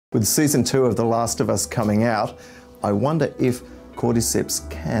With season 2 of The Last of Us coming out, I wonder if Cordyceps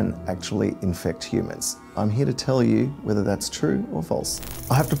can actually infect humans. I'm here to tell you whether that's true or false.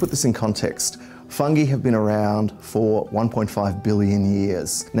 I have to put this in context. Fungi have been around for 1.5 billion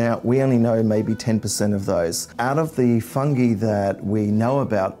years. Now, we only know maybe 10% of those. Out of the fungi that we know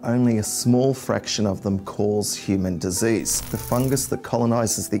about, only a small fraction of them cause human disease. The fungus that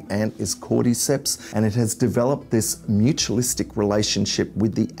colonizes the ant is Cordyceps, and it has developed this mutualistic relationship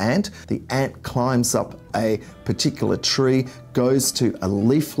with the ant. The ant climbs up a particular tree, goes to a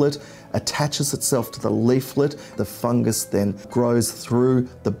leaflet, attaches itself to the leaflet. The fungus then grows through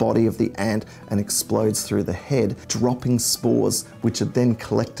the body of the ant and explodes through the head, dropping spores, which are then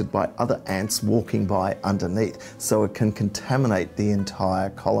collected by other ants walking by underneath, so it can contaminate the entire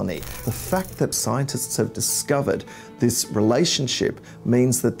colony. The fact that scientists have discovered this relationship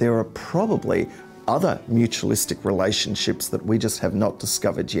means that there are probably other mutualistic relationships that we just have not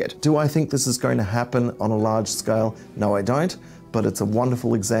discovered yet. Do I think this is going to happen on a large scale? No, I don't, but it's a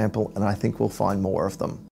wonderful example, and I think we'll find more of them.